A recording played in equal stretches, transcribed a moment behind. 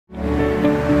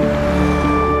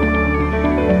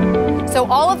So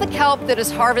all of the kelp that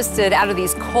is harvested out of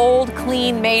these cold,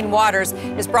 clean Maine waters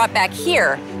is brought back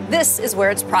here. This is where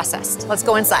it's processed. Let's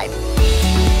go inside.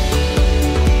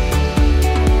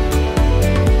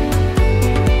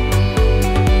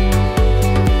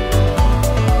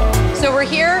 So we're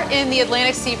here in the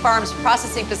Atlantic Sea Farms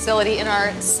processing facility in our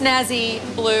snazzy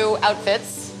blue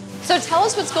outfits. So tell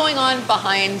us what's going on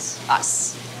behind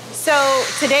us. So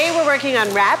today we're working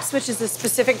on wraps, which is a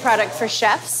specific product for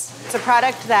chefs. It's a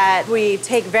product that we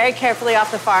take very carefully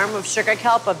off the farm of sugar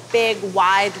kelp, a big,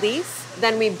 wide leaf.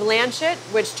 Then we blanch it,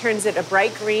 which turns it a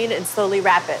bright green, and slowly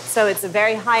wrap it. So it's a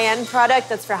very high-end product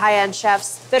that's for high-end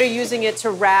chefs that are using it to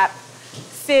wrap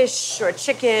fish or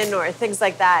chicken or things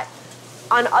like that.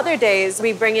 On other days,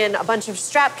 we bring in a bunch of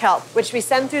strap kelp, which we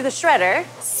send through the shredder,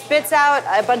 spits out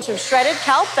a bunch of shredded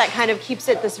kelp that kind of keeps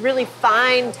it this really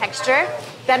fine texture.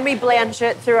 Then we blanch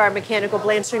it through our mechanical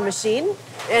blanching machine,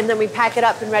 and then we pack it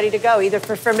up and ready to go, either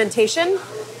for fermentation,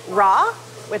 raw,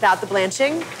 without the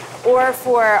blanching, or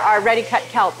for our ready-cut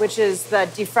kelp, which is the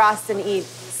defrost and eat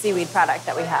seaweed product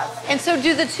that we have. And so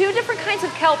do the two different kinds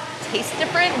of kelp taste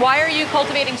different? Why are you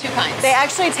cultivating two kinds? They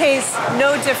actually taste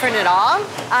no different at all,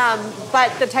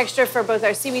 but the texture for both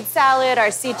our seaweed salad, our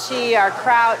seachi, our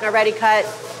kraut, and our ready cut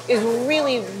is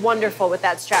really wonderful with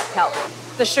that strap kelp.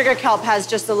 The sugar kelp has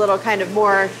just a little kind of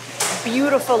more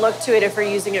beautiful look to it if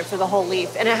we're using it for the whole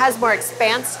leaf. And it has more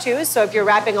expanse too, so if you're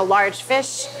wrapping a large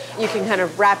fish, you can kind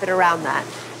of wrap it around that.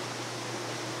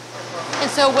 And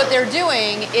so what they're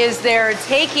doing is they're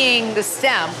taking the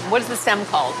stem. What is the stem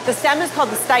called? The stem is called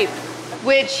the stipe,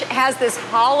 which has this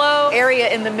hollow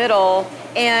area in the middle.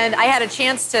 And I had a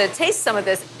chance to taste some of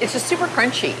this. It's just super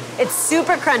crunchy. It's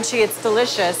super crunchy. It's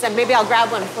delicious. And maybe I'll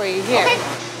grab one for you here. Okay.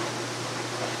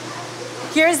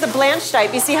 Here's the blanched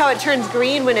stipe. You see how it turns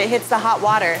green when it hits the hot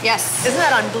water? Yes. Isn't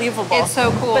that unbelievable? It's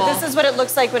so cool. But this is what it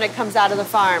looks like when it comes out of the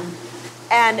farm.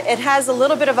 And it has a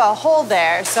little bit of a hole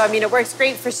there. So, I mean, it works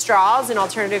great for straws and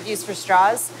alternative use for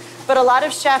straws. But a lot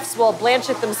of chefs will blanch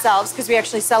it themselves because we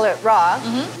actually sell it raw,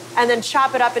 and then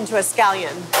chop it up into a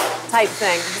scallion type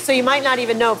thing. So you might not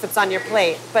even know if it's on your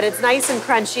plate, but it's nice and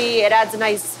crunchy. It adds a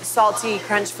nice salty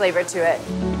crunch flavor to it.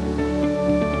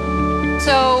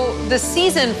 So the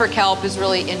season for kelp is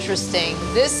really interesting.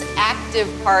 This active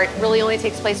part really only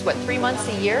takes place, what, 3 months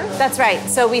a year? That's right.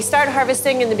 So we start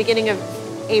harvesting in the beginning of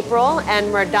April,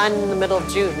 and we're done in the middle of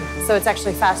June. So it's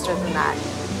actually faster than that.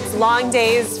 It's long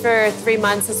days for 3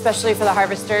 months, especially for the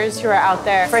harvesters who are out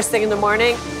there first thing in the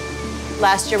morning.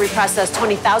 Last year we processed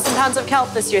 20,000 pounds of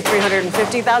kelp. This year,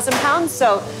 350,000 pounds.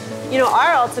 So, you know,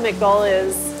 our ultimate goal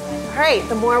is, all right,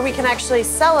 the more we can actually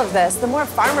sell of this, the more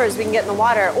farmers we can get in the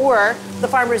water, or the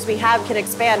farmers we have can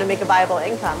expand and make a viable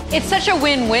income. It's such a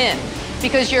win-win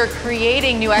because you're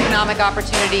creating new economic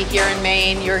opportunity here in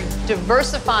Maine. You're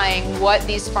diversifying what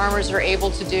these farmers are able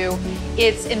to do.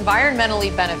 It's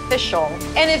environmentally beneficial,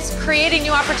 and it's creating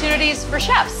new opportunities for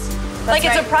chefs. Like,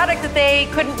 it's a product that they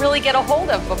couldn't really get a hold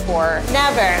of before.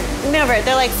 Never, never.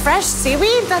 They're like, fresh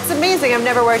seaweed? That's amazing. I've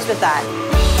never worked with that.